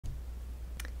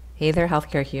Hey there,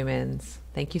 healthcare humans.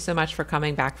 Thank you so much for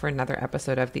coming back for another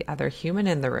episode of The Other Human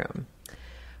in the Room.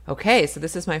 Okay, so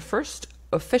this is my first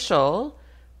official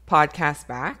podcast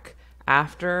back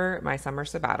after my summer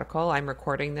sabbatical. I'm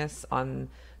recording this on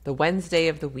the Wednesday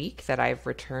of the week that I've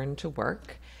returned to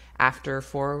work after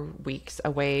 4 weeks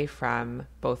away from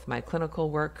both my clinical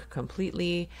work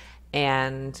completely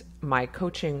and my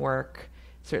coaching work,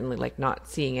 certainly like not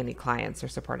seeing any clients or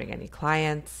supporting any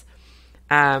clients.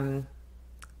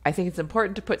 I think it's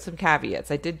important to put some caveats.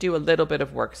 I did do a little bit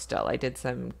of work still. I did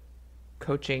some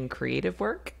coaching creative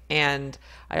work, and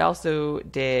I also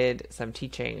did some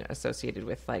teaching associated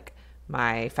with like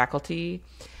my faculty.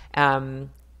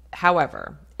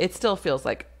 However, it still feels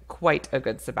like quite a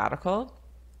good sabbatical.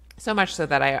 So much so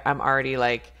that I'm already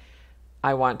like,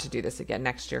 I want to do this again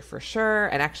next year for sure.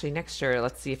 And actually next year,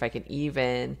 let's see if I can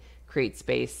even create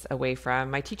space away from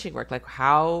my teaching work. Like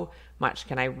how much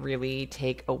can I really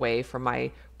take away from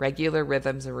my regular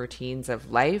rhythms and routines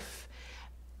of life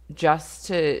just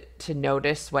to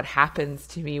notice what happens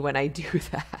to me when I do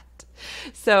that.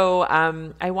 So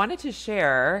I wanted to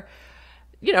share,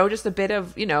 just a bit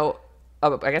of,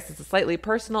 I guess it's a slightly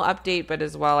personal update, but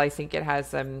as well, I think it has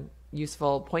some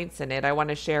useful points in it. I want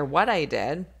to share what I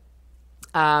did,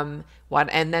 and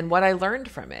then what I learned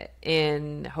from it,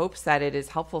 in hopes that it is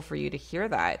helpful for you to hear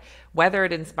that, whether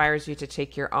it inspires you to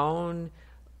take your own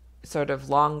sort of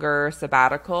longer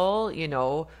sabbatical,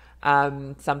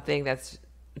 something that's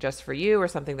just for you, or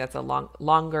something that's a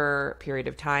longer period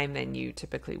of time than you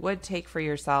typically would take for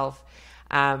yourself.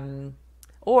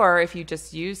 Or if you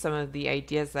just use some of the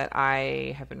ideas that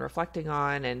I have been reflecting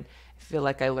on and feel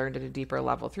like I learned at a deeper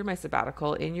level through my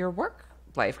sabbatical in your work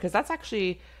life, because that's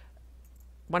actually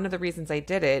one of the reasons I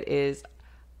did it, is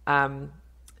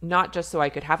not just so I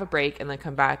could have a break and then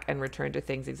come back and return to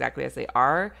things exactly as they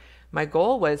are. My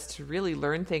goal was to really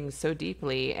learn things so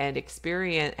deeply and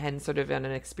experience, and sort of on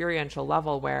an experiential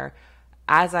level, where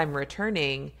as I'm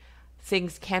returning,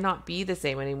 things cannot be the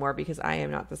same anymore because I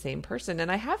am not the same person. And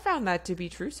I have found that to be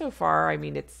true so far. I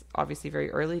mean, it's obviously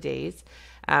very early days.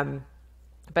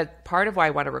 But part of why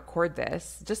I want to record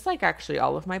this, just like actually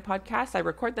all of my podcasts, I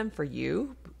record them for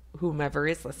you, whomever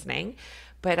is listening,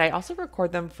 but I also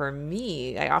record them for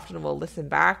me. I often will listen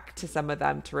back to some of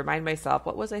them to remind myself,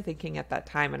 what was I thinking at that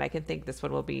time? And I can think this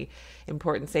one will be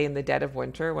important, say in the dead of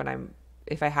winter,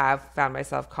 if I have found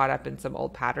myself caught up in some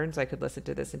old patterns, I could listen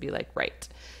to this and be like, right,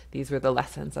 these were the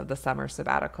lessons of the summer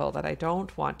sabbatical that I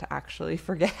don't want to actually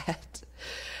forget.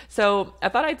 So I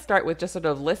thought I'd start with just sort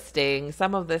of listing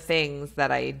some of the things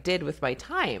that I did with my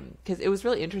time, because it was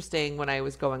really interesting when I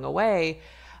was going away.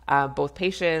 Both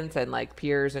patients and like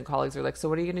peers and colleagues are like, so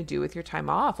what are you going to do with your time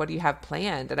off? What do you have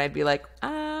planned? And I'd be like,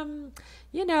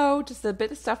 just a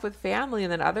bit of stuff with family.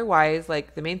 And then otherwise,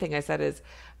 like the main thing I said is,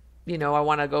 I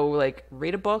want to go like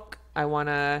read a book. I want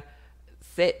to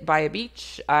sit by a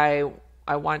beach. I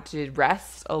want to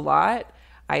rest a lot.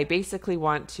 I basically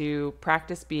want to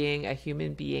practice being a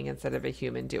human being instead of a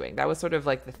human doing. That was sort of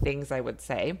like the things I would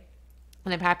say.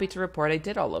 And I'm happy to report I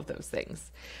did all of those things.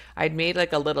 I'd made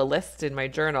like a little list in my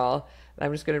journal that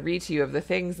I'm just going to read to you of the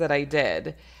things that I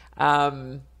did,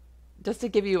 just to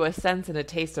give you a sense and a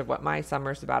taste of what my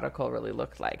summer sabbatical really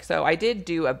looked like. So I did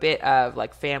do a bit of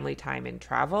like family time and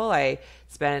travel. I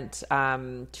spent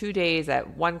 2 days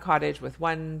at one cottage with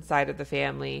one side of the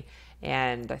family,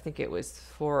 and I think it was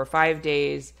 4 or 5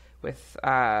 days with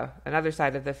another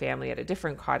side of the family at a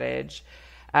different cottage.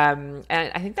 And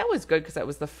I think that was good because that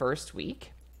was the first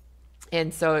week.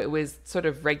 And so it was sort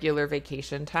of regular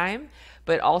vacation time,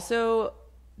 but also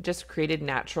just created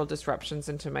natural disruptions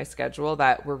into my schedule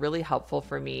that were really helpful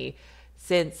for me,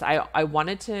 since I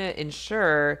wanted to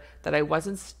ensure that I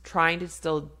wasn't trying to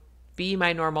still be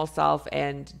my normal self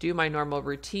and do my normal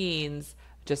routines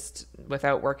just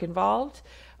without work involved.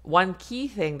 One key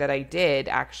thing that I did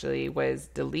actually was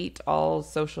delete all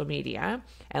social media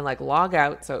and like log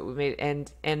out. So it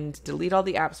made and delete all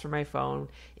the apps from my phone,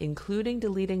 including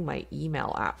deleting my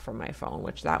email app from my phone,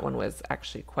 which that one was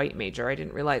actually quite major. I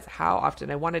didn't realize how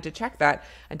often I wanted to check that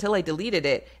until I deleted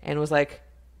it and was like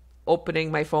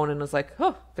opening my phone and was like,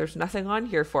 oh, there's nothing on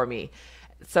here for me.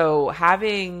 So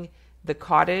having the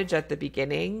cottage at the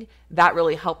beginning, that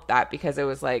really helped that, because it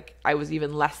was like I was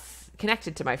even less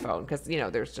connected to my phone because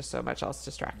there's just so much else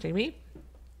distracting me.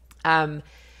 That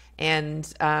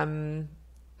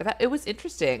it was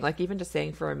interesting, like even just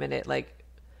saying for a minute, like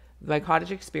my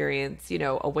cottage experience,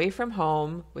 away from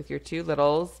home with your 2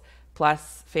 littles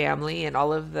plus family and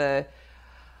all of the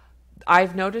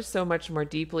I've noticed so much more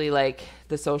deeply, like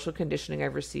the social conditioning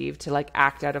I've received to like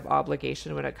act out of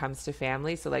obligation when it comes to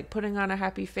family. So like putting on a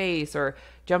happy face or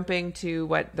jumping to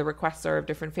what the requests are of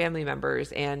different family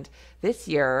members. And this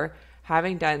year,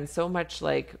 having done so much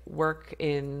like work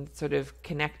in sort of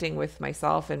connecting with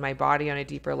myself and my body on a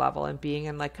deeper level and being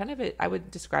in like kind of I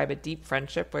would describe a deep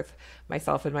friendship with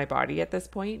myself and my body at this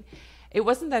point. It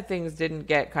wasn't that things didn't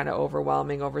get kind of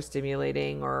overwhelming,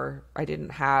 overstimulating, or I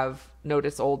didn't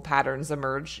notice old patterns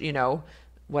emerge,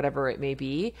 whatever it may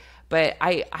be. But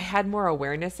I had more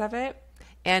awareness of it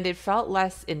and it felt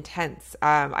less intense.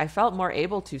 I felt more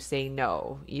able to say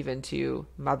no, even to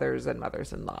mothers and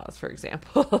mothers-in-laws, for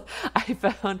example. I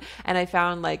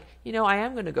found like, I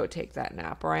am going to go take that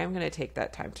nap, or I am going to take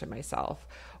that time to myself.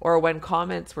 Or when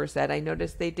comments were said, I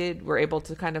noticed were able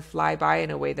to kind of fly by in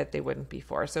a way that they wouldn't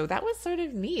before. So that was sort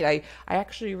of neat. I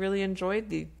actually really enjoyed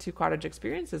the two cottage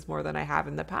experiences more than I have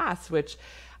in the past, which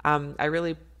I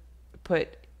really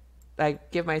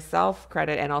give myself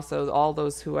credit, and also all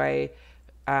those who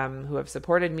have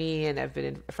supported me and have been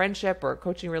in friendship or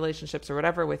coaching relationships or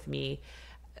whatever with me.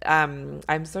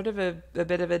 I'm sort of a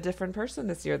bit of a different person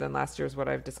this year than last year is what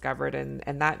I've discovered.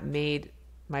 And that made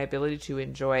my ability to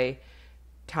enjoy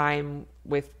time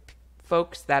with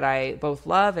folks that I both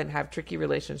love and have tricky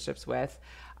relationships with.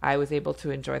 I was able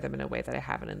to enjoy them in a way that I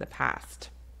haven't in the past.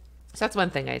 So that's one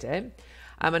thing I did.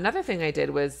 Another thing I did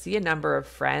was see a number of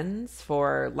friends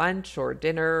for lunch or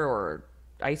dinner or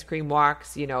ice cream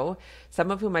walks,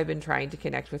 some of whom I've been trying to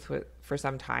connect with for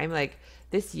some time. Like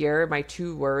this year, my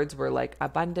two words were like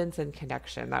abundance and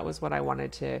connection. That was what I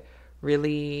wanted to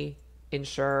really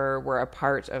ensure were a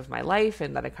part of my life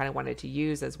and that I kind of wanted to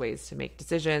use as ways to make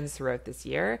decisions throughout this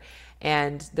year.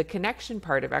 And the connection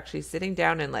part of actually sitting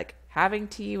down and like having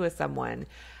tea with someone,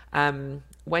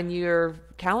 when your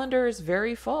calendar is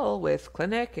very full with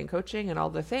clinic and coaching and all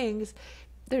the things,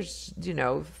 there's,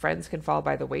 friends can fall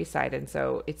by the wayside. And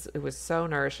so it was so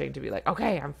nourishing to be like,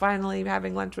 okay, I'm finally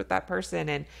having lunch with that person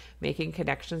and making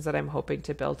connections that I'm hoping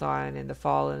to build on in the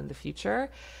fall and in the future.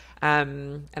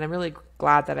 And I'm really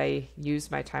glad that I used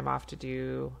my time off to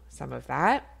do some of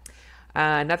that.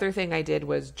 Another thing I did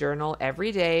was journal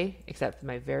every day, except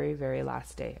my very, very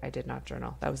last day. I did not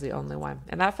journal. That was the only one.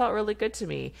 And that felt really good to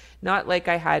me. Not like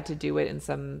I had to do it in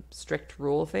some strict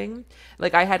rule thing.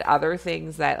 Like I had other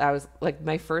things that I was like,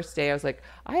 my first day, I was like,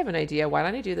 I have an idea. Why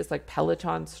don't I do this like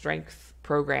Peloton strength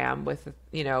program with,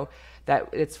 that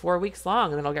it's 4 weeks long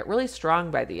and then I'll get really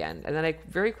strong by the end. And then I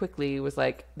very quickly was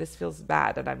like, this feels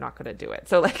bad and I'm not going to do it.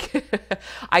 So like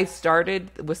I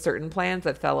started with certain plans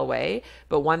that fell away,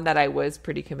 but one that I was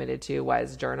pretty committed to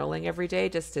was journaling every day,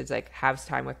 just to like have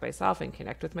time with myself and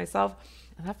connect with myself.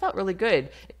 And that felt really good.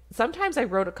 Sometimes I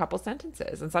wrote a couple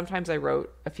sentences and sometimes I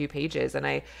wrote a few pages, and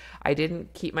I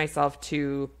didn't keep myself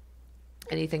to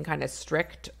anything kind of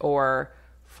strict or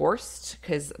forced,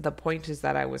 because the point is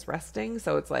that I was resting.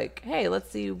 So it's like, hey, let's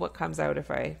see what comes out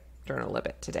if I journal a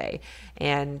bit today.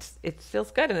 And it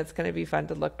feels good, and it's going to be fun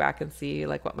to look back and see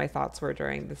like what my thoughts were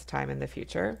during this time in the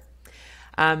future.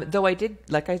 Though I did,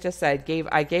 like I just said,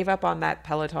 I gave up on that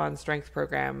Peloton strength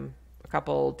program a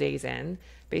couple days in.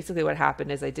 Basically what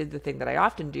happened is I did the thing that I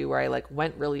often do, where I like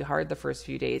went really hard the first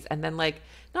few days and then like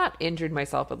not injured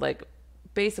myself, but like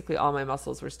basically all my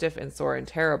muscles were stiff and sore and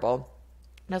terrible.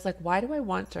 And I was like, why do I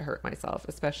want to hurt myself,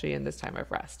 especially in this time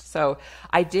of rest? So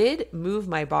I did move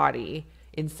my body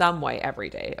in some way every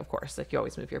day, of course, like you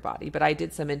always move your body, but I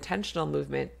did some intentional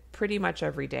movement pretty much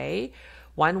every day.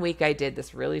 One week I did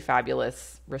this really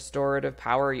fabulous restorative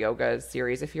power yoga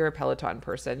series. If you're a Peloton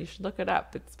person, you should look it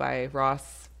up. It's by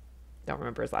Ross. Don't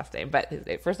remember his last name, but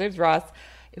his first name's Ross.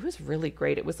 It was really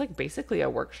great. It was like basically a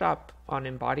workshop on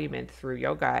embodiment through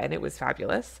yoga, and it was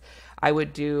fabulous. I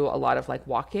would do a lot of like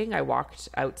walking. I walked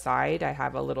outside. I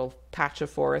have a little patch of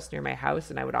forest near my house,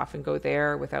 and I would often go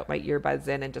there without my earbuds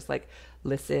in and just like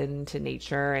listen to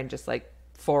nature and just like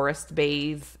forest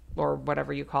bathe or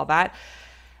whatever you call that.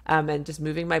 And just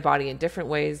moving my body in different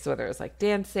ways, whether it was like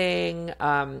dancing.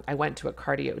 I went to a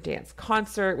cardio dance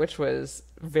concert, which was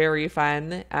very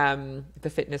fun. The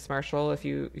Fitness Marshal, if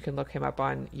you can look him up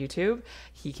on YouTube,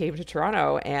 he came to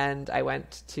Toronto and I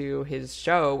went to his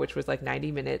show, which was like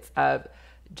 90 minutes of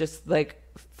just like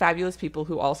fabulous people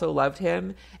who also loved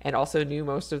him and also knew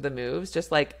most of the moves,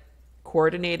 just like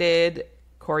coordinated,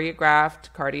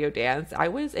 choreographed cardio dance. I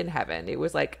was in heaven. It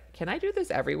was like, can I do this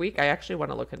every week? I actually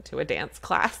want to look into a dance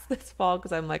class this fall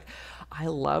because I'm like, I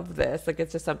love this. Like,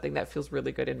 it's just something that feels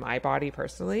really good in my body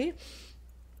personally.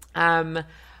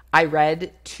 I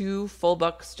read 2 full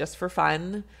books just for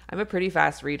fun. I'm a pretty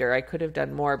fast reader. I could have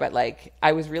done more, but like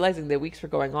I was realizing the weeks were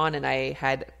going on and I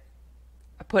had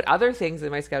put other things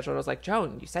in my schedule. And I was like,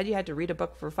 Joan, you said you had to read a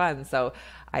book for fun. So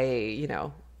I,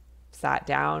 sat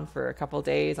down for a couple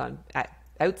days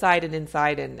outside and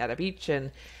inside and at a beach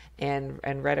and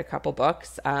read a couple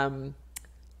books.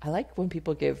 I like when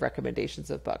people give recommendations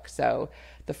of books. So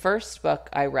the first book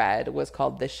I read was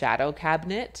called The Shadow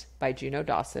Cabinet by Juno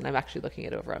Dawson. I'm actually looking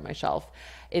it over on my shelf.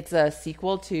 It's a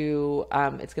sequel to,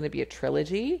 it's going to be a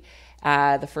trilogy.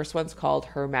 The first one's called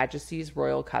Her Majesty's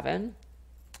Royal Coven.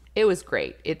 It was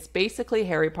great. It's basically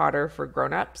Harry Potter for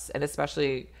grownups, and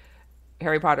especially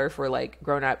Harry Potter for like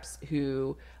grownups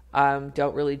who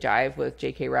don't really jive with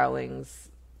J.K. Rowling's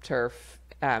turf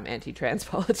anti-trans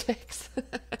politics.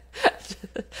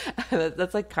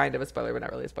 That's like kind of a spoiler, but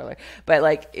not really a spoiler. But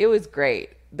like, it was great.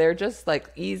 They're just like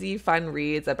easy, fun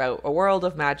reads about a world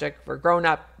of magic for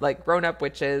grown-up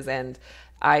witches, and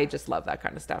I just love that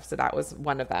kind of stuff. So that was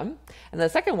one of them. And the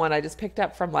second one I just picked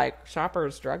up from like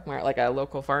Shoppers Drug Mart, like a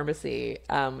local pharmacy.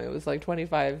 It was like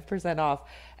 25% off,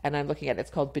 and I'm looking at it.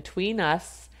 It's called Between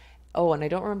Us. Oh, and I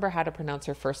don't remember how to pronounce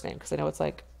her first name because I know it's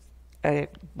like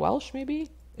Welsh, maybe.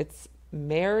 It's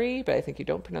Mhairi, but I think you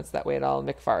don't pronounce it that way at all.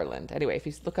 McFarlane. Anyway, if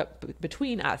you look up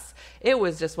Between Us, it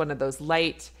was just one of those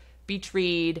light beach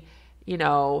read,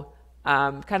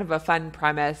 kind of a fun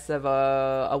premise of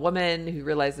a woman who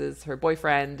realizes her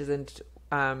boyfriend isn't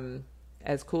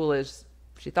as cool as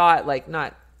she thought,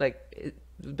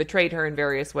 betrayed her in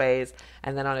various ways,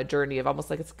 and then on a journey of almost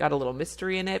like it's got a little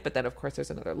mystery in it, but then of course there's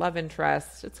another love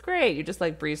interest. It's great. You just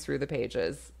like breeze through the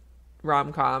pages.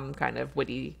 Rom-com, kind of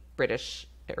witty British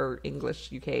or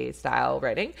English UK style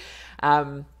writing.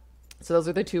 So those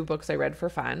are the two books I read for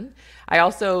fun. I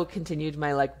also continued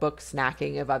my like book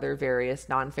snacking of other various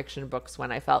nonfiction books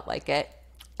when I felt like it.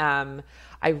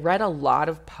 I read a lot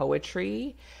of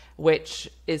poetry, which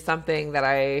is something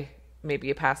that maybe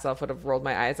a past self would have rolled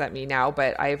my eyes at me now,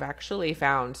 but I've actually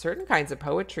found certain kinds of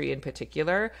poetry in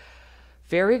particular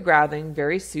very grounding,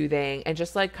 very soothing, and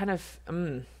just like kind of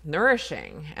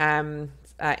nourishing.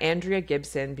 Andrea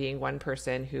Gibson being one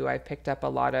person who I've picked up a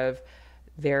lot of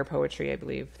their poetry. I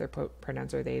believe their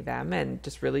pronouns are they, them, and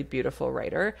just really beautiful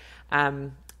writer.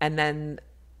 And then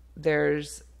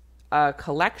there's a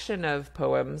collection of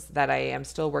poems that I am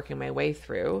still working my way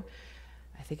through.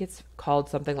 I think it's called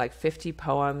something like 50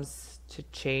 Poems to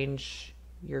Change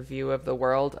Your View of the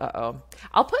World.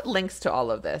 I'll put links to all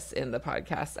of this in the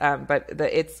podcast. But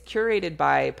it's curated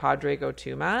by Padraig O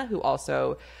Tuama, who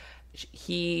also...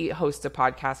 he hosts a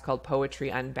podcast called Poetry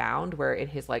Unbound, where in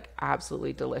his like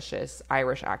absolutely delicious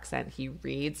Irish accent, he'll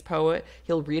read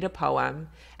a poem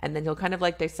and then he'll kind of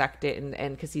like dissect it.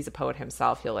 And cause he's a poet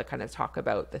himself, he'll like kind of talk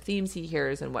about the themes he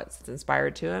hears and what's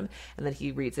inspired to him. And then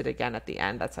he reads it again at the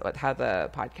end. That's how the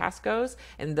podcast goes.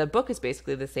 And the book is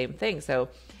basically the same thing. So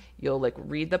you'll like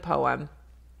read the poem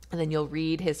and then you'll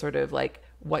read his sort of like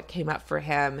what came up for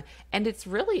him. And it's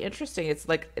really interesting. It's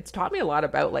like, it's taught me a lot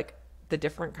about like the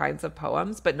different kinds of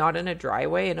poems, but not in a dry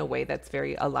way, in a way that's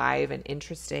very alive and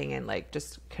interesting and like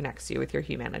just connects you with your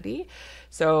humanity.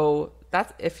 So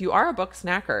that's, if you are a book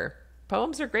snacker,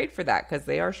 poems are great for that because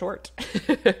they are short.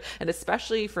 And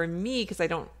especially for me, because I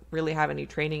don't really have any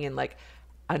training in like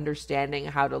understanding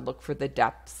how to look for the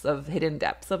hidden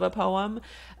depths of a poem.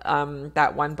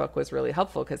 That one book was really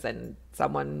helpful because then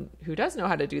someone who does know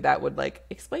how to do that would like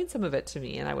explain some of it to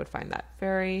me, and I would find that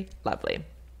very lovely.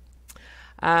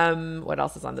 What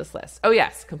else is on this list? Oh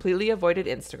yes, completely avoided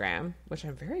Instagram, which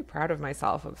I'm very proud of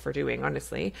myself for doing,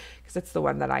 honestly, because it's the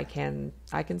one that I can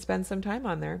spend some time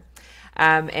on there.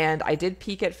 And I did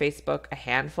peek at Facebook a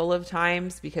handful of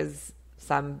times because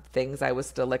some things I was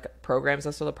still like programs I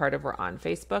was still a part of were on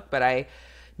Facebook, but I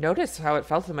noticed how it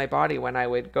felt in my body when I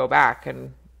would go back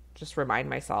and just remind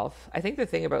myself. I think the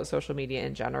thing about social media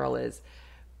in general is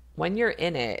when you're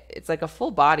in it, it's like a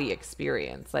full body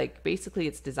experience. Like basically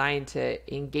it's designed to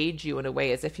engage you in a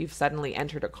way as if you've suddenly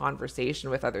entered a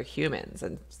conversation with other humans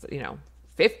and,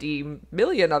 50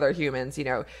 million other humans,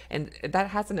 and that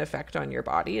has an effect on your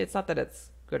body. It's not that it's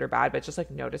good or bad, but it's just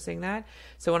like noticing that.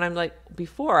 So when I'm like,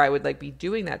 before I would like be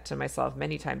doing that to myself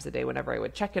many times a day whenever I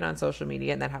would check in on social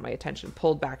media and then have my attention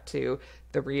pulled back to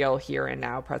the real here and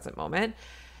now present moment.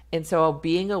 And so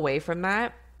being away from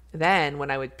that, then when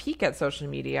I would peek at social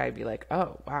media, I'd be like,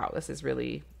 oh, wow, this is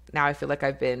really, now I feel like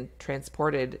I've been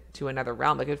transported to another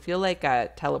realm. Like it would feel like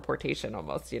a teleportation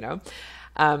almost,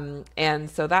 And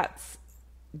so that's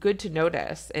good to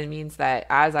notice. It means that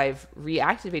as I've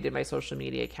reactivated my social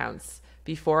media accounts,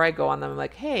 before I go on them, I'm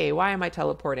like, hey, why am I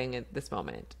teleporting at this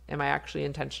moment? Am I actually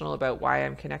intentional about why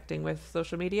I'm connecting with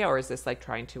social media? Or is this like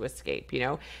trying to escape,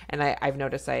 And I've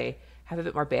noticed I have a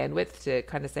bit more bandwidth to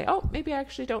kind of say, oh, maybe I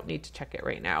actually don't need to check it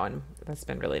right now. And that's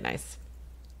been really nice.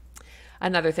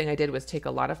 Another thing I did was take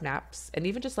a lot of naps, and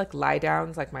even just like lie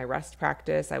downs, like my rest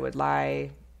practice, I would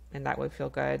lie and that would feel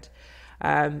good.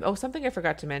 Something I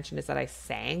forgot to mention is that I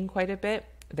sang quite a bit.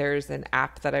 There's an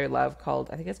app that I love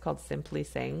I think it's called Simply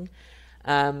Sing.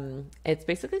 It's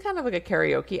basically kind of like a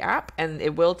karaoke app, and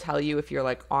it will tell you if you're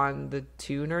like on the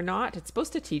tune or not. It's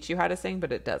supposed to teach you how to sing,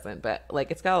 but it doesn't. But like,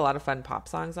 it's got a lot of fun pop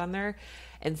songs on there,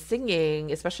 and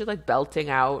singing, especially like belting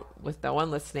out with no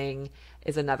one listening,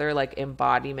 is another like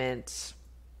embodiment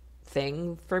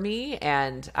thing for me.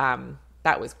 And,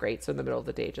 that was great. So in the middle of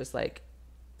the day, just like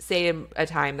say a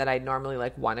time that I'd normally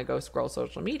like want to go scroll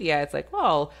social media, it's like,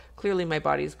 well, clearly my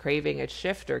body's craving a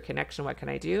shift or connection. What can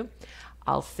I do?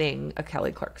 I'll sing a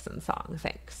Kelly Clarkson song.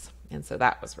 Thanks. And so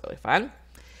that was really fun.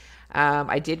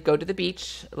 I did go to the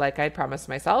beach like I'd promised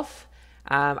myself.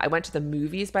 I went to the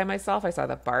movies by myself. I saw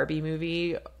the Barbie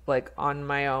movie like on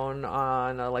my own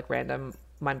on a like random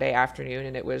Monday afternoon,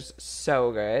 and it was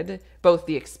so good. Both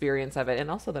the experience of it and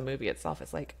also the movie itself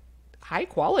is like high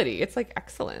quality. It's like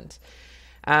excellent.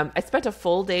 I spent a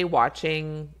full day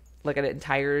watching like an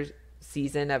entire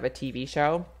season of a TV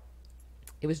show.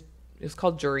 It was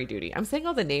called Jury Duty. I'm saying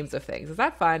all the names of things. Is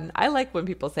that fun? I like when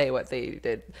people say what they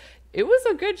did. It was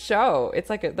a good show. It's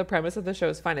like the premise of the show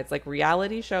is fun. It's like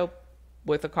reality show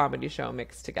with a comedy show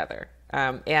mixed together.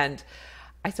 And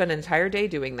I spent an entire day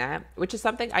doing that, which is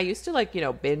something I used to like,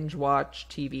 binge watch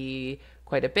TV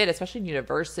quite a bit, especially in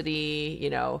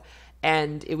university,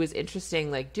 and it was interesting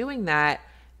like doing that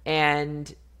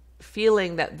and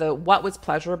feeling that what was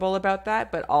pleasurable about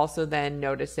that, but also then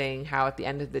noticing how at the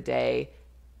end of the day,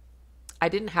 I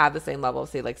didn't have the same level of,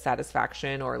 say, like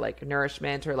satisfaction or like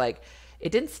nourishment, or like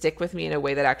it didn't stick with me in a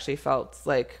way that actually felt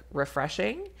like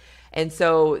refreshing. And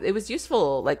so it was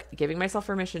useful, like giving myself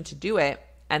permission to do it,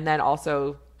 and then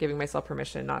also giving myself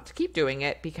permission not to keep doing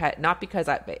it, not because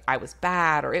I was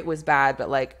bad or it was bad, but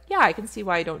like, yeah, I can see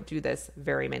why I don't do this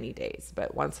very many days,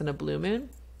 but once in a blue moon,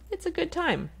 it's a good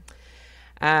time.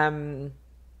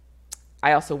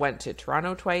 I also went to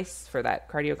Toronto twice for that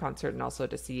cardio concert, and also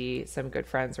to see some good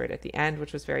friends right at the end,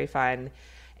 which was very fun.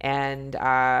 And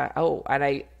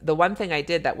the one thing I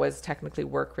did that was technically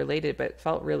work related but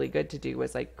felt really good to do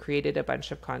was like created a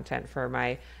bunch of content for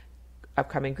my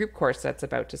upcoming group course that's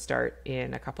about to start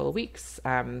in a couple of weeks.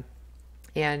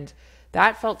 And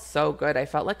that felt so good. I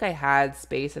felt like I had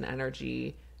space and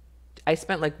energy. I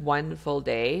spent like one full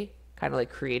day kind of like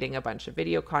creating a bunch of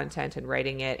video content and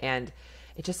writing it, and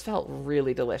it just felt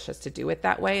really delicious to do it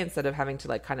that way instead of having to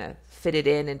like kind of fit it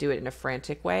in and do it in a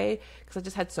frantic way, because I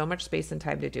just had so much space and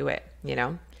time to do it,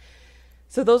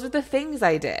 So those are the things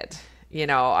I did.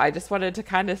 I just wanted to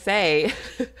kind of say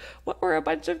what were a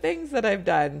bunch of things that I've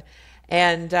done.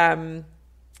 And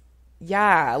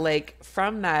like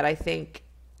from that, I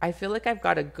feel like I've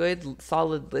got a good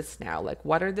solid list now. Like,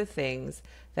 what are the things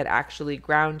that actually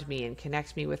ground me and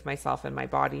connect me with myself and my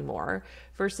body more,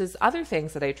 versus other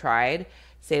things that I tried,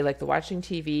 say like the watching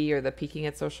TV or the peeking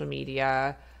at social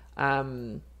media,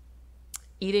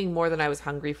 eating more than I was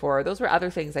hungry for. Those were other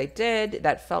things I did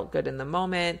that felt good in the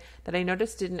moment that I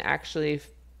noticed didn't actually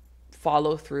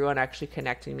follow through on actually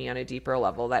connecting me on a deeper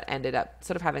level that ended up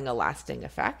sort of having a lasting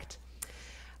effect.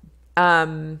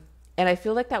 And I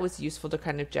feel like that was useful to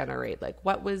kind of generate like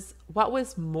what was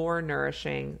more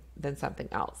nourishing than something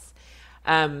else.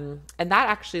 And that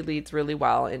actually leads really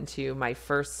well into my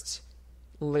first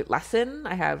lesson.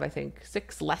 I have, I think,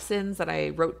 6 lessons that I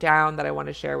wrote down that I want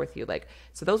to share with you. Like,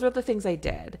 so those were the things I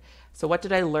did. So what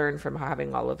did I learn from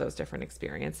having all of those different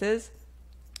experiences?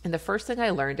 And the first thing I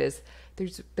learned is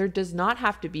there does not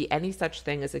have to be any such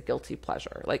thing as a guilty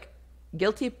pleasure. Like,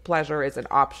 guilty pleasure is an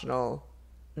optional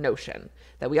notion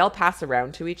that we all pass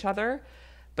around to each other,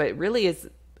 but it really is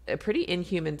a pretty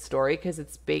inhuman story, because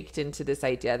it's baked into this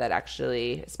idea that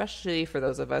actually, especially for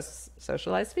those of us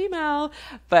socialized female,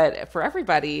 but for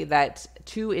everybody, that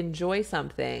to enjoy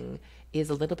something is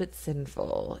a little bit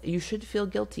sinful. You should feel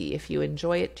guilty if you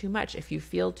enjoy it too much. If you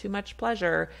feel too much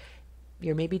pleasure,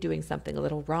 you're maybe doing something a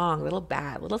little wrong, a little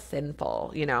bad, a little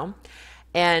sinful,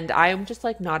 And I'm just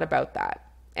like not about that.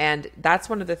 And that's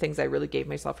one of the things I really gave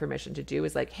myself permission to do,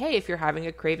 is like, hey, if you're having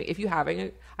a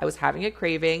craving, I was having a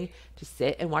craving to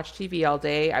sit and watch TV all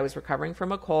day. I was recovering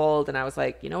from a cold, and I was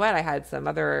like, you know what? I had some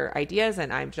other ideas,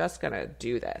 and I'm just going to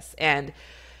do this. And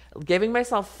giving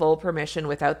myself full permission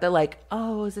without the like,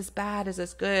 oh, is this bad? Is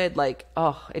this good? Like,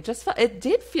 oh, it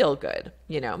did feel good,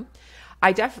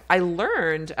 I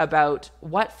learned about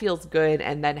what feels good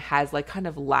and then has like kind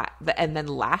of and then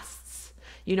lasts.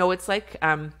 It's like,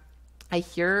 I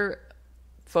hear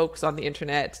folks on the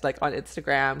internet, like on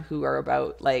Instagram, who are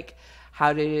about like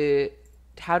how to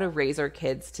how to raise our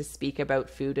kids to speak about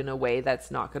food in a way that's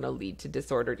not going to lead to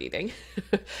disordered eating.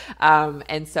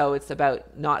 And so it's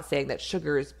about not saying that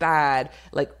sugar is bad,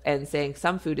 like, and saying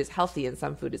some food is healthy and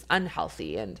some food is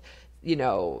unhealthy, and, you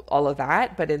know, all of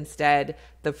that. But instead,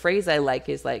 the phrase I like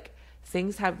is like,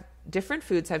 different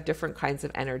foods have different kinds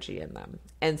of energy in them.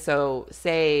 And so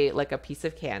say like a piece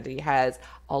of candy has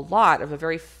a lot of a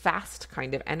very fast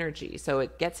kind of energy. So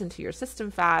it gets into your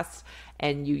system fast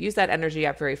and you use that energy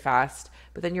up very fast,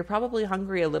 but then you're probably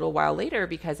hungry a little while later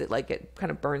because it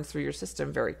kind of burns through your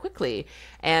system very quickly.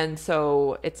 And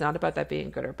so it's not about that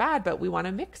being good or bad, but we want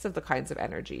a mix of the kinds of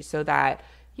energy so that,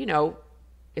 you know,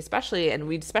 we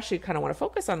especially kind of want to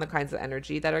focus on the kinds of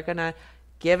energy that are going to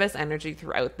give us energy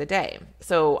throughout the day.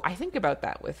 So I think about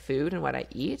that with food and what I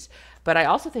eat, but I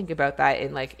also think about that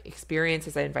in like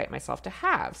experiences I invite myself to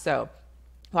have. So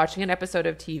watching an episode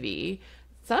of TV,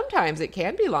 sometimes it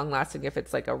can be long lasting if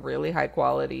it's like a really high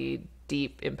quality,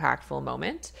 deep, impactful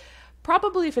moment.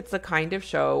 Probably if it's the kind of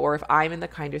show, or if I'm in the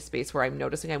kind of space where I'm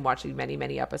noticing I'm watching many,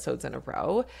 many episodes in a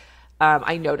row,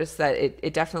 I notice that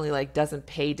it definitely like doesn't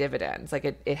pay dividends. Like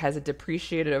it has a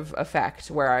depreciative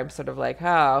effect where I'm sort of like,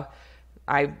 oh,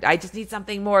 I just need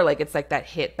something more. Like it's like that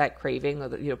hit, that craving.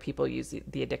 You know, people use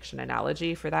the addiction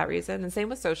analogy for that reason. And same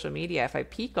with social media. If I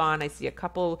peek on, I see a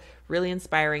couple really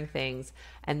inspiring things,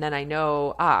 and then I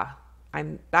know,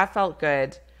 that felt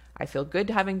good. I feel good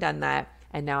having done that,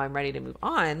 and now I'm ready to move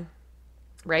on.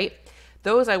 Right?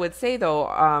 Those, I would say, though,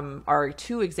 are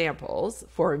two examples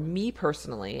for me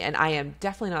personally, and I am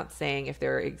definitely not saying if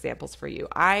they're examples for you.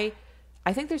 I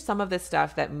think there's some of this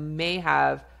stuff that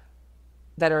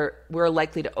we're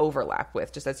likely to overlap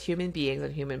with just as human beings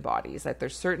and human bodies. That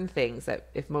there's certain things that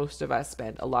if most of us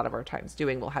spend a lot of our times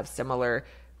doing, we'll have similar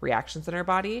reactions in our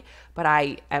body. But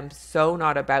I am so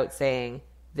not about saying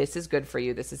this is good for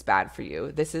you, this is bad for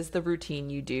you, this is the routine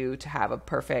you do to have a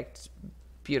perfect,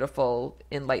 beautiful,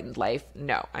 enlightened life.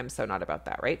 No, I'm so not about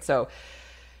that, right? So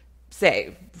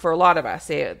say, for a lot of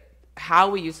us, how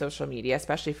we use social media,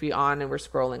 especially if we're on and we're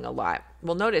scrolling a lot.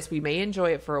 We'll notice we may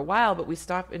enjoy it for a while, but we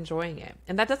stop enjoying it.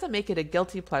 And that doesn't make it a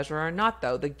guilty pleasure or not,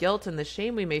 though. The guilt and the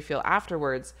shame we may feel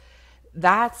afterwards,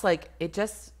 that's like, it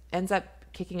just ends up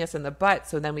kicking us in the butt.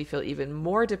 So then we feel even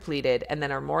more depleted and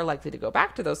then are more likely to go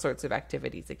back to those sorts of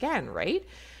activities again, right?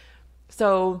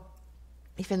 So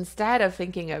if instead of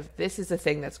thinking of this is a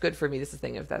thing that's good for me, this is a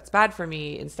thing that's bad for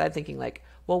me, instead thinking like,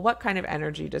 well, what kind of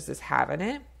energy does this have in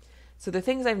it? So the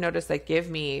things I've noticed that give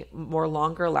me more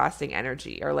longer lasting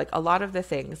energy are like a lot of the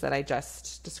things that I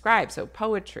just described. So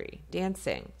poetry,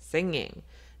 dancing, singing,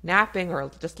 napping or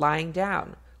just lying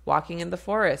down, walking in the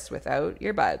forest without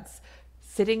earbuds,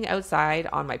 sitting outside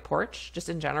on my porch, just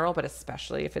in general, but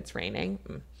especially if it's raining,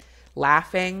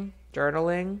 laughing,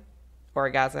 journaling,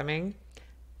 orgasming,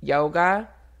 yoga,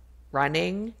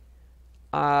 running.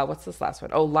 What's this last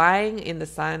one? Oh, lying in the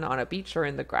sun on a beach or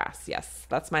in the grass. Yes,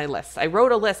 that's my list. I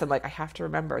wrote a list. I'm like, I have to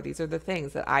remember. These are the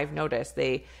things that I've noticed.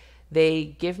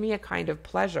 They give me a kind of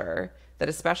pleasure that,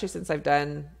 especially since I've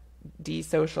done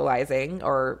desocializing,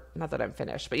 or not that I'm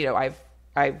finished, but you know,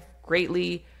 I've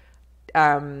greatly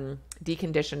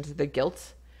deconditioned the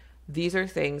guilt. These are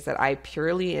things that I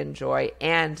purely enjoy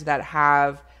and that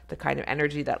have the kind of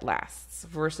energy that lasts,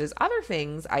 versus other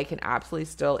things I can absolutely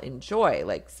still enjoy,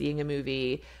 like seeing a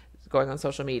movie, going on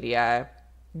social media,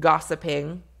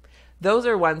 gossiping. Those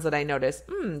are ones that I notice,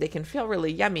 they can feel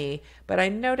really yummy, but I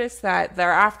notice that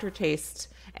their aftertaste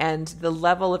and the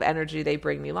level of energy they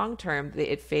bring me long-term,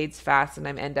 it fades fast and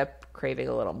I end up craving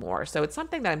a little more. So it's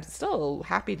something that I'm still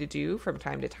happy to do from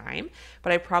time to time,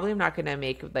 but I probably am not going to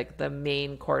make like the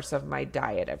main course of my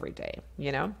diet every day,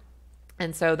 you know?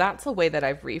 And so that's a way that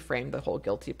I've reframed the whole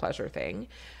guilty pleasure thing.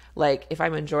 Like if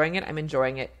I'm enjoying it, I'm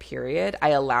enjoying it, period. I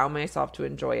allow myself to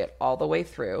enjoy it all the way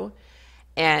through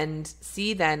and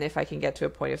see then if I can get to a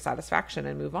point of satisfaction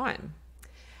and move on.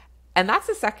 And that's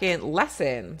the second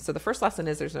lesson. So the first lesson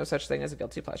is there's no such thing as a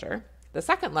guilty pleasure. The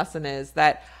second lesson is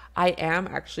that I am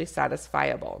actually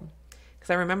satisfiable. Because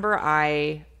I remember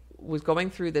I was going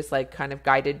through this like kind of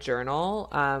guided journal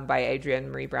by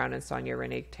Adrienne Marie Brown and Sonia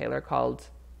Renee Taylor called,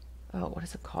 what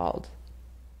is it called?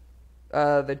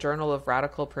 The Journal of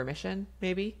Radical Permission,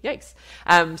 maybe? Yikes.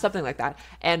 Something like that.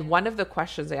 And one of the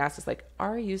questions they asked is like,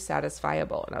 are you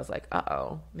satisfiable? And I was like,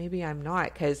 maybe I'm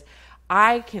not, because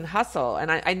I can hustle. And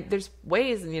I there's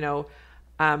ways,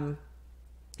 being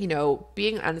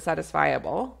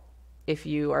unsatisfiable. If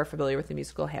you are familiar with the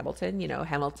musical Hamilton,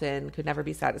 Hamilton could never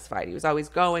be satisfied. He was always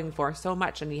going for so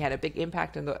much, and he had a big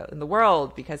impact in the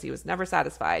world because he was never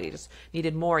satisfied. He just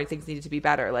needed more, and things needed to be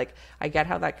better. Like, I get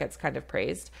how that gets kind of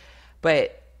praised.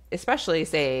 But especially,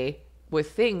 say,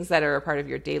 with things that are a part of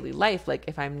your daily life, like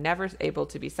if I'm never able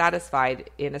to be satisfied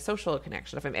in a social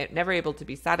connection, if I'm never able to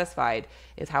be satisfied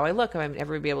with how I look, if I'm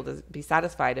never be able to be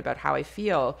satisfied about how I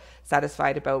feel,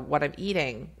 satisfied about what I'm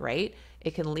eating, right?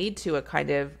 It can lead to a kind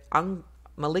of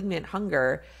malignant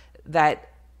hunger that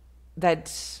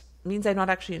means I'm not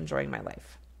actually enjoying my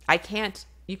life.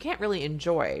 You can't really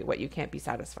enjoy what you can't be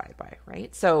satisfied by,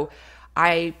 right? So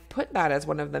I put that as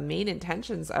one of the main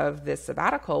intentions of this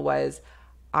sabbatical was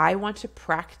I want to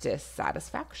practice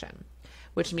satisfaction,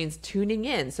 which means tuning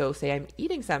in. So say I'm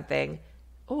eating something.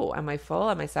 Oh, am I full?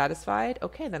 Am I satisfied?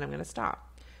 Okay, then I'm going to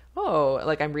stop. Oh,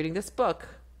 like I'm reading this book.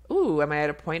 Ooh, am I at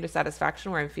a point of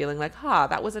satisfaction where I'm feeling like,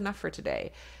 that was enough for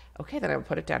today? Okay, then I'll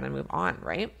put it down and move on,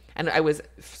 right? And I was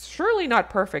surely not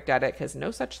perfect at it because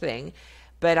no such thing.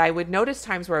 But I would notice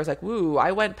times where I was like, woo,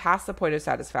 I went past the point of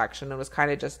satisfaction and was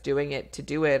kind of just doing it to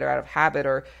do it or out of habit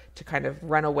or to kind of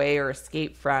run away or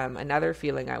escape from another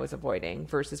feeling I was avoiding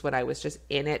versus when I was just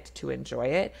in it to enjoy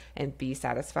it and be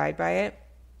satisfied by it.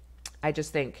 I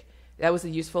just think that was a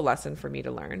useful lesson for me to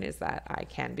learn is that I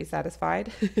can be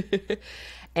satisfied.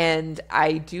 And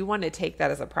I do want to take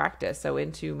that as a practice. So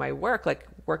into my work, like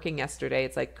working yesterday,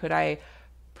 it's like, could I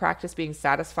practice being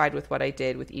satisfied with what I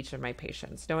did with each of my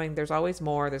patients, knowing there's always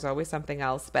more, there's always something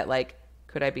else, but like,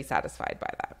 could I be satisfied by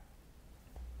that?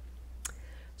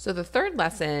 So the third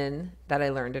lesson that I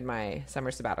learned in my summer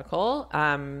sabbatical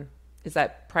is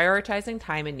that prioritizing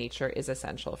time in nature is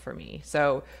essential for me.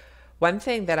 So one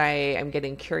thing that I am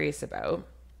getting curious about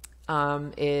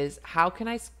is how can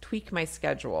I tweak my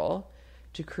schedule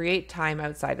to create time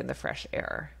outside in the fresh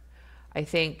air? I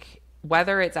think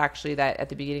whether it's actually that at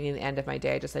the beginning and the end of my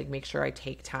day, I just like make sure I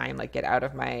take time, like get out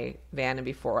of my van, and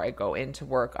before I go into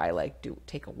work, I like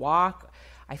take a walk.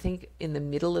 I think in the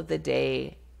middle of the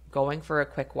day, going for a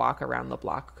quick walk around the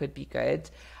block could be good.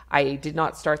 I did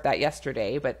not start that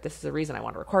yesterday, but this is the reason I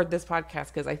want to record this podcast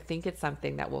because I think it's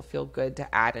something that will feel good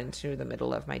to add into the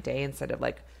middle of my day instead of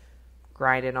like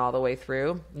grinding all the way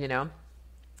through,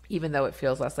 even though it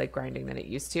feels less like grinding than it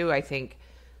used to. I think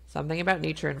something about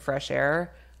nature and fresh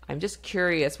air, I'm just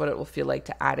curious what it will feel like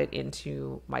to add it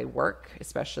into my work,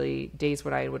 especially days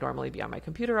when I would normally be on my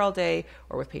computer all day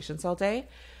or with patients all day.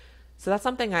 So that's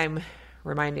something I'm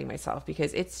reminding myself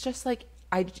because it's just like,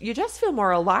 you just feel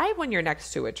more alive when you're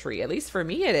next to a tree. At least for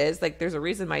me, it is. Like there's a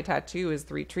reason my tattoo is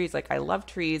 3 trees. Like I love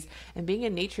trees, and being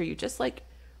in nature, you just like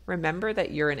remember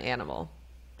that you're an animal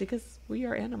because we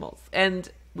are animals and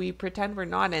we pretend we're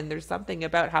not. And there's something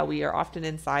about how we are often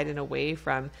inside and away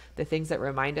from the things that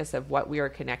remind us of what we are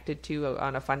connected to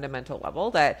on a fundamental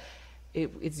level that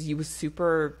it's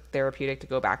super therapeutic to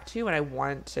go back to. And I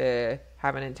want to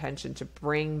have an intention to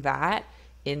bring that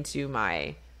into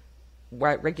my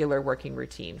regular working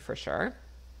routine for sure.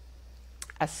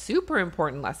 A super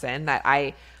important lesson that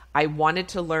I wanted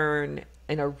to learn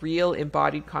in a real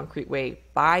embodied concrete way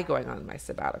by going on my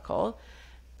sabbatical,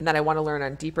 and that I want to learn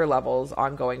on deeper levels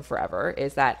ongoing forever,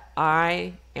 is that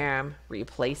I am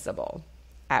replaceable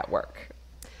at work.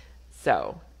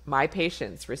 So my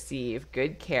patients receive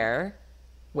good care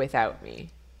without me,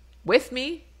 with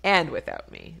me and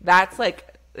without me. That's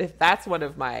like, if that's one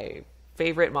of my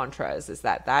favorite mantras, is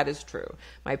that is true.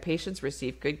 My patients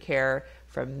receive good care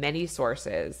from many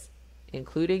sources,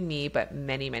 including me, but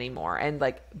many, many more, and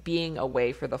like being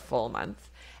away for the full month.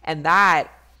 And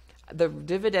that the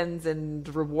dividends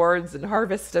and rewards and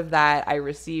harvest of that I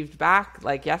received back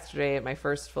like yesterday at my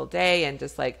first full day, and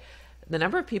just like the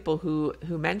number of people who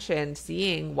mentioned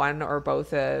seeing one or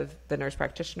both of the nurse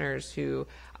practitioners who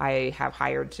I have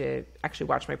hired to actually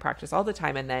watch my practice all the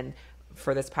time, and then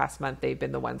for this past month, they've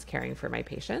been the ones caring for my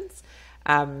patients.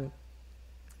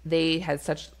 They had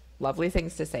such lovely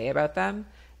things to say about them.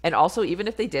 And also, even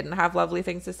if they didn't have lovely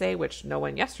things to say, which no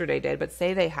one yesterday did, but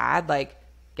say they had, like,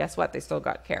 guess what? They still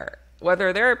got care.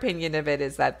 Whether their opinion of it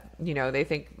is that, they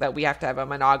think that we have to have a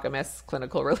monogamous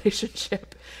clinical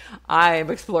relationship. I'm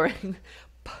exploring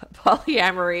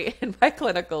polyamory in my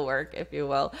clinical work, if you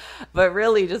will. But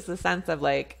really just the sense of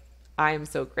like, I'm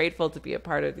so grateful to be a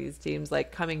part of these teams,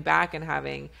 like coming back and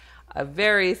having a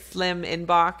very slim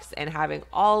inbox and having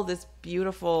all this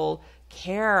beautiful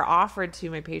care offered to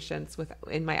my patients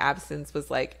in my absence was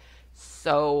like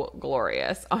so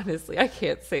glorious. Honestly, I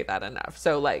can't say that enough.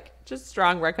 So like just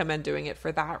strong recommend doing it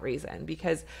for that reason,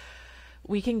 because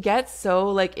we can get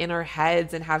so like in our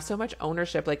heads and have so much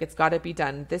ownership. Like it's got to be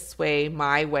done this way,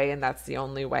 my way, and that's the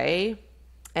only way.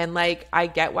 And like, I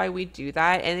get why we do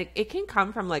that. And it can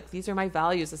come from like, these are my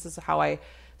values. This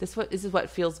is what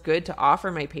feels good to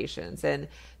offer my patients. And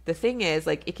the thing is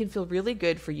like, it can feel really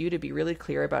good for you to be really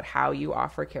clear about how you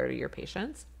offer care to your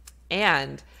patients.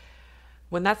 And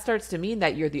when that starts to mean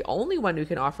that you're the only one who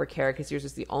can offer care because yours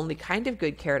is the only kind of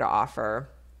good care to offer,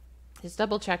 just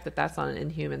double check that that's not an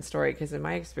inhuman story, because in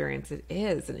my experience, it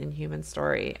is an inhuman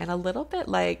story and a little bit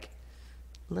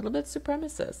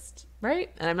supremacist,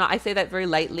 right? And I say that very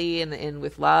lightly and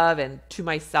with love and to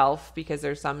myself, because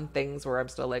there's some things where I'm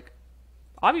still like,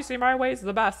 obviously my way is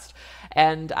the best.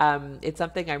 And it's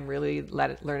something I'm really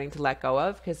learning to let go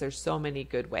of, because there's so many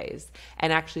good ways.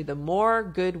 And actually, the more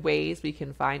good ways we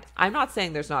can find, I'm not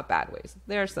saying there's not bad ways.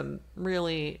 There are some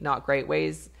really not great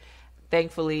ways.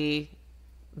 Thankfully,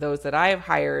 those that I have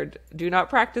hired do not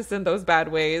practice in those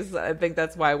bad ways. I think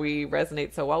that's why we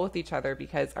resonate so well with each other,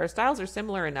 because our styles are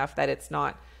similar enough that it's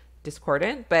not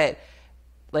discordant, but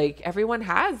like everyone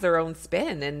has their own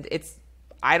spin. And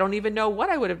I don't even know what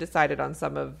I would have decided on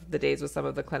some of the days with some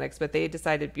of the clinics, but they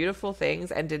decided beautiful things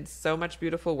and did so much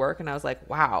beautiful work. And I was like,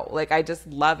 wow, like I just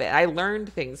love it. I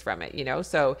learned things from it,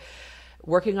 So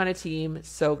working on a team,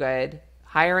 so good.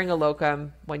 Hiring a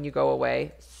locum when you go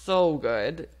away, so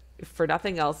good. For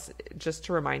nothing else, just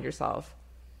to remind yourself,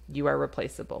 you are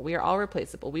replaceable. We are all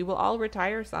replaceable. We will all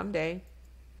retire someday.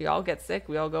 We all get sick.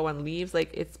 We all go on leaves. Like,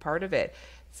 it's part of it.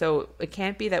 So it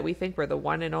can't be that we think we're the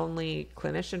one and only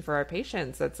clinician for our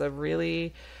patients. That's a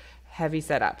really heavy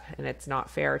setup, and it's not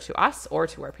fair to us or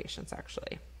to our patients,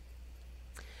 actually.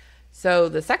 So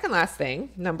the second last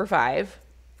thing, number 5,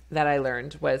 that I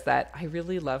learned was that I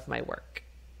really love my work,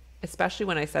 especially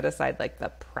when I set aside like the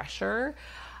pressure.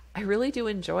 I really do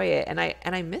enjoy it. And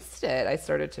I missed it. I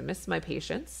started to miss my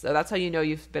patients. So that's how you know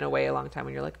you've been away a long time,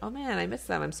 when you're like, oh man, I miss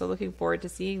them. I'm so looking forward to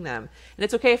seeing them. And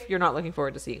it's okay if you're not looking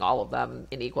forward to seeing all of them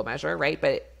in equal measure, right?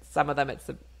 But some of them, it's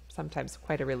sometimes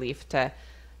quite a relief to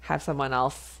have someone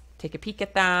else take a peek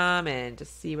at them and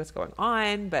just see what's going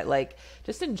on. But like,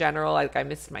 just in general, like I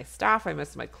missed my staff. I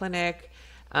missed my clinic.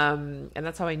 And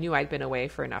that's how I knew I'd been away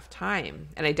for enough time.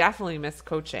 And I definitely missed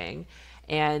coaching.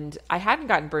 And I hadn't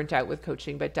gotten burnt out with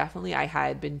coaching, but definitely I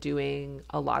had been doing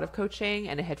a lot of coaching,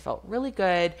 and it had felt really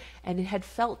good. And it had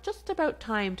felt just about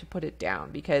time to put it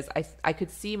down, because I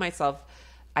could see myself,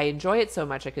 I enjoy it so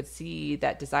much. I could see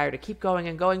that desire to keep going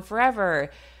and going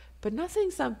forever, but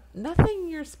nothing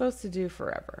you're supposed to do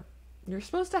forever. You're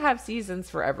supposed to have seasons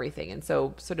for everything. And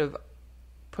so sort of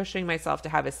pushing myself to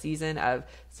have a season of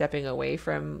stepping away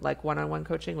from like one-on-one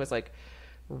coaching was like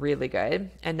really good.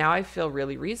 And now I feel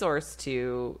really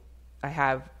resourced I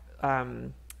have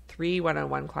 3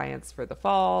 one-on-one clients for the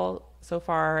fall so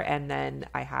far. And then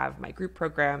I have my group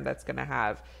program that's going to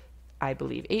have, I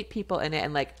believe, 8 people in it.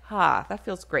 And like, that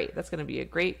feels great. That's going to be a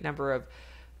great number of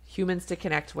humans to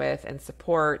connect with and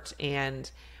support.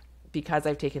 And because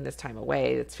I've taken this time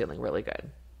away, it's feeling really good.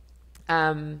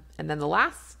 And then the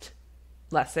last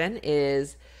lesson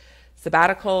is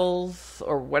sabbaticals,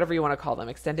 or whatever you want to call them,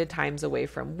 extended times away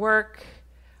from work,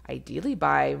 ideally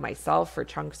by myself for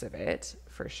chunks of it,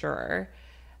 for sure.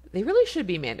 They really should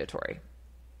be mandatory.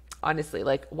 Honestly,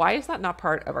 like, why is that not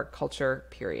part of our culture,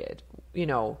 period?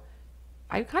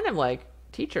 I kind of like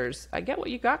teachers. I get what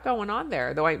you got going on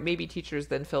there, though maybe teachers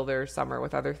then fill their summer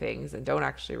with other things and don't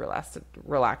actually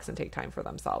relax and take time for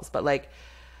themselves. But like,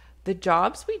 the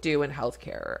jobs we do in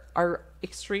healthcare are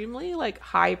extremely like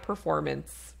high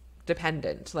performance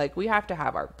dependent. Like, we have to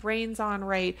have our brains on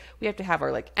right. We have to have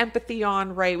our like empathy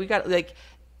on right. We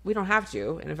don't have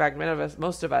to. And in fact,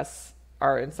 most of us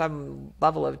are in some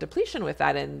level of depletion with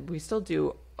that, and we still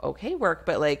do okay work.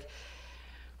 But like,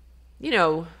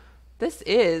 this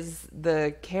is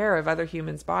the care of other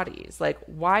humans' bodies. Like,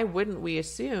 why wouldn't we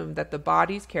assume that the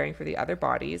bodies caring for the other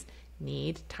bodies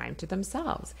need time to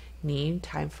themselves, need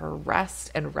time for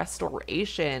rest and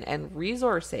restoration and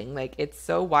resourcing? Like, it's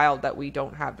so wild that we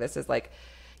don't have this as like,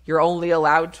 you're only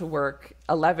allowed to work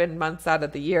 11 months out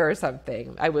of the year or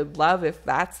something. I would love if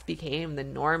that became the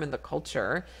norm in the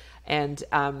culture. And,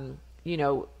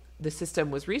 the system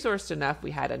was resourced enough.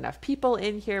 We had enough people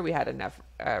in here. We had enough,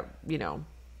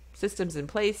 systems in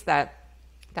place that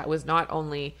was not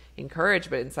only encouraged,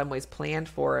 but in some ways planned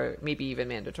for, maybe even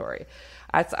mandatory.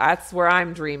 That's where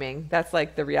I'm dreaming. That's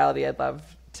like the reality I'd love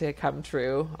to come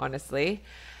true, honestly.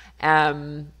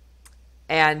 And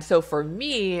so for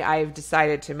me, I've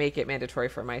decided to make it mandatory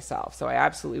for myself. So I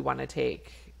absolutely want to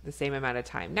take the same amount of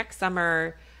time next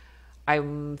summer.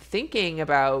 I'm thinking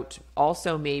about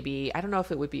also maybe, I don't know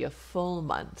if it would be a full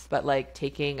month, but like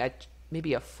taking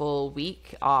maybe a full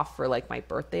week off for like my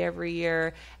birthday every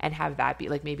year, and have that be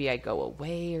like, maybe I go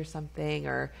away or something,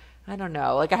 or I don't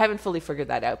know. Like, I haven't fully figured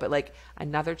that out, but like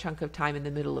another chunk of time in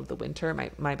the middle of the winter.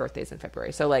 My birthday's in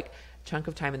February. So like chunk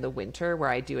of time in the winter where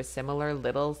I do a similar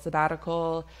little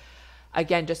sabbatical,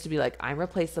 again, just to be like, I'm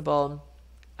replaceable.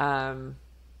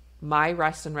 my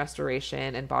rest and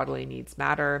restoration and bodily needs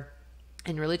matter,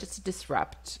 and really just to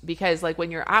disrupt. Because like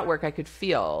when you're at work, I could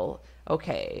feel,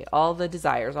 okay, all the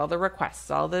desires, all the requests,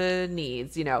 all the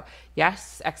needs, you know,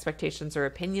 yes, expectations or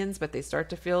opinions, but they start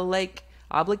to feel like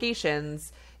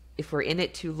obligations if we're in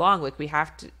it too long. Like we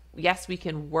have to, yes, we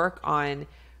can work on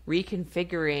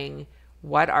reconfiguring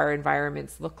what our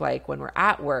environments look like when we're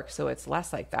at work so it's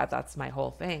less like that. That's my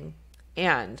whole thing.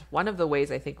 And one of the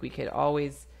ways I think we could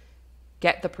always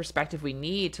get the perspective we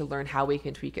need to learn how we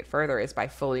can tweak it further is by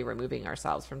fully removing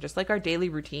ourselves from just like our daily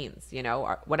routines, you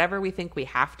know, whatever we think we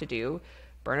have to do,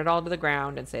 burn it all to the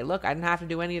ground and say, look, I didn't have to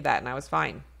do any of that and I was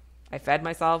fine. I fed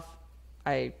myself.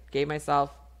 I gave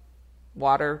myself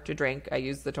water to drink. I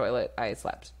used the toilet. I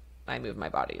slept. I moved my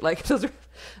body. Like those are,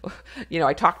 you know,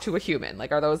 I talked to a human.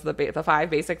 Like, are those the 5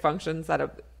 basic functions that a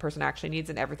person actually needs?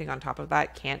 And everything on top of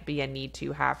that can't be a need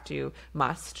to, have to,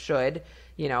 must, should,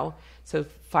 you know? So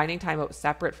finding time out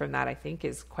separate from that, I think,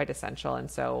 is quite essential.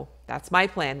 And so that's my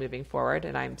plan moving forward.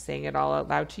 And I'm saying it all out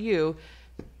loud to you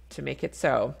to make it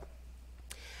so.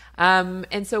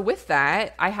 And so with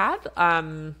that, I had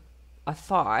a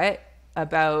thought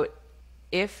about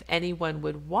if anyone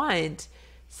would want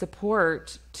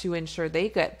support to ensure they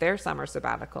get their summer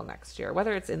sabbatical next year,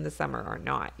 whether it's in the summer or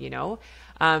not, you know.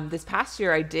 This past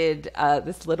year I did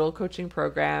this little coaching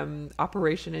program,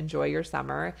 Operation Enjoy Your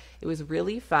Summer. It was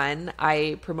really fun.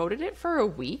 I promoted it for a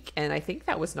week, and I think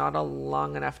that was not a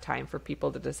long enough time for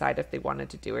people to decide if they wanted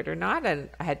to do it or not. And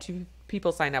I had 2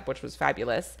 people sign up, which was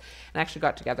fabulous. And I actually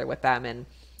got together with them and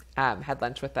had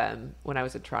lunch with them when I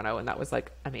was in Toronto, and that was like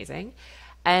amazing.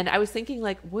 And I was thinking,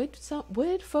 like, would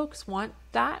folks want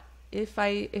that if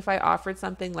I offered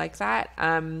something like that?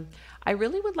 I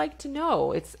really would like to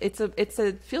know.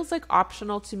 It feels like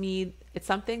optional to me. It's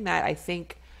something that I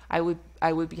think I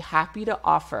would be happy to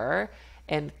offer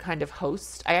and kind of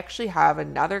host. I actually have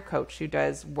another coach who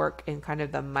does work in kind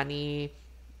of the money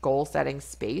goal setting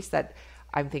space that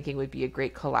I'm thinking would be a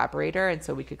great collaborator. And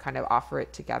so we could kind of offer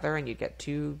it together, and you get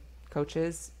 2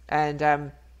 coaches.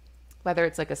 And whether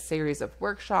it's like a series of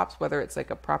workshops, whether it's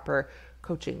like a proper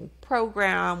coaching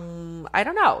program, I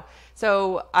don't know.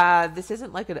 So this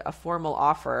isn't like a formal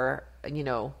offer, you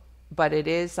know, but it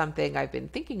is something I've been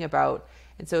thinking about.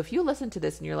 And so if you listen to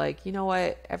this and you're like, you know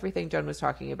what, everything Joan was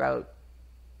talking about,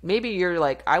 maybe you're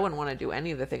like, I wouldn't want to do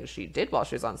any of the things she did while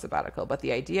she was on sabbatical, but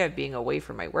the idea of being away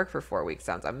from my work for 4 weeks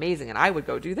sounds amazing, and I would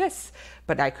go do this,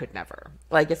 but I could never.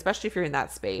 Like, especially if you're in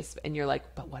that space and you're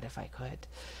like, but what if I could?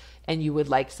 And you would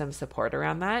like some support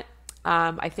around that.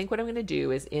 I think what I'm going to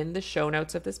do is in the show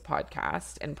notes of this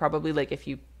podcast, and probably like if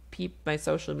you peep my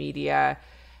social media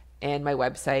and my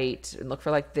website and look for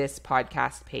like this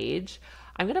podcast page,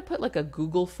 I'm going to put like a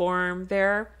Google form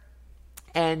there.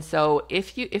 And so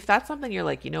if that's something you're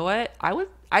like, you know what,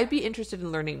 I'd be interested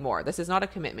in learning more. This is not a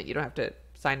commitment. You don't have to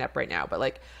sign up right now, but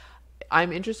like,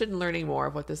 I'm interested in learning more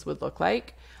of what this would look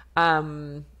like.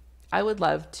 I would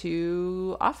love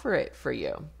to offer it for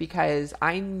you because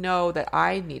I know that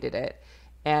I needed it,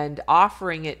 and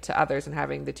offering it to others and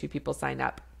having the 2 people sign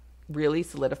up really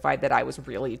solidified that I was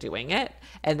really doing it.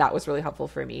 And that was really helpful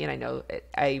for me. And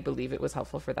I believe it was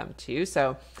helpful for them too.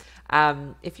 So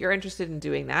if you're interested in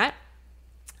doing that,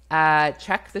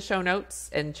 check the show notes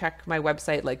and check my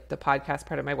website, like the podcast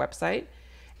part of my website.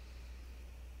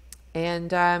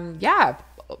 And yeah,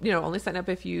 you know, only sign up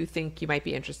if you think you might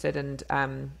be interested.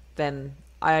 And then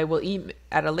I will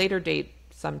at a later date,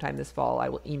 sometime this fall, I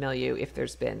will email you if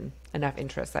there's been enough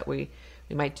interest that we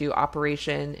might do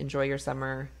Operation Enjoy Your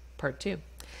Summer Part 2.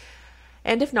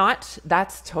 And if not,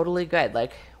 that's totally good.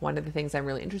 Like, one of the things I'm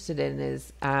really interested in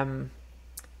is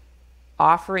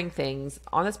offering things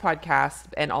on this podcast,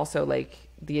 and also like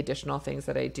the additional things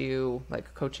that I do,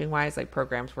 like coaching wise, like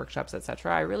programs, workshops,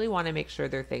 etc. I really want to make sure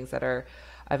they're things that are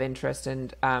of interest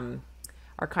and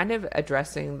are kind of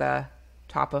addressing the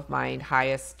top of mind,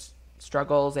 highest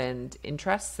struggles and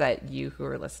interests that you who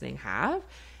are listening have.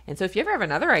 And so if you ever have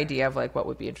another idea of like what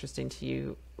would be interesting to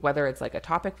you, whether it's like a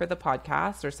topic for the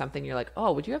podcast or something you're like,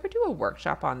 oh, would you ever do a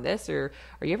workshop on this? Or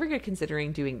are you ever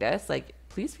considering doing this? Like,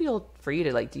 please feel free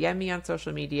to like DM me on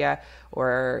social media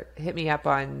or hit me up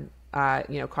on,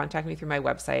 contact me through my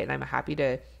website. And I'm happy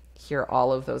to hear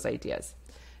all of those ideas,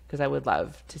 because I would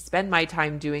love to spend my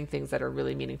time doing things that are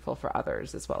really meaningful for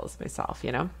others as well as myself,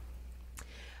 you know?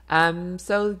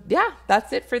 So yeah,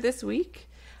 that's it for this week.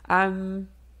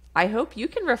 I hope you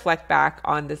can reflect back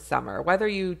on this summer, whether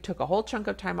you took a whole chunk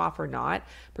of time off or not,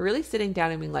 but really sitting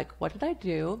down and being like, what did I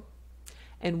do?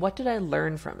 And what did I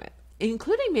learn from it?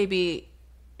 Including maybe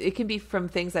it can be from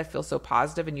things that feel so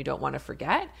positive and you don't want to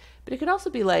forget, but it could also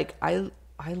be like, I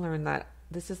learned that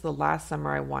this is the last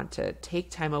summer I want to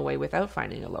take time away without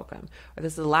finding a locum, or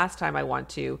this is the last time I want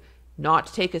to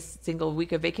not take a single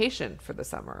week of vacation for the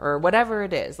summer, or whatever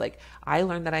it is. Like, I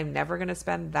learned that I'm never going to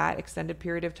spend that extended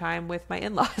period of time with my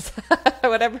in-laws,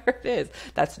 whatever it is.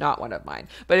 That's not one of mine,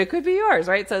 but it could be yours,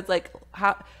 right? So it's like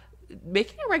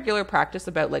making a regular practice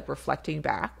about like reflecting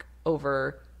back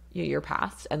over your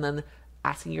past and then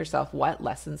asking yourself, what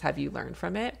lessons have you learned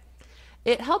from it?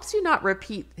 It helps you not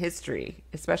repeat history,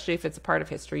 especially if it's a part of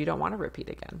history you don't want to repeat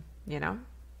again,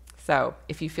 So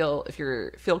if you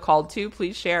feel called to,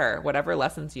 please share whatever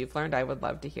lessons you've learned. I would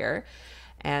love to hear.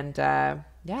 And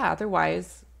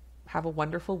otherwise, have a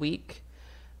wonderful week.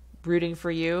 Rooting for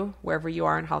you wherever you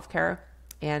are in healthcare.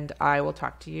 And I will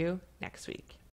talk to you next week.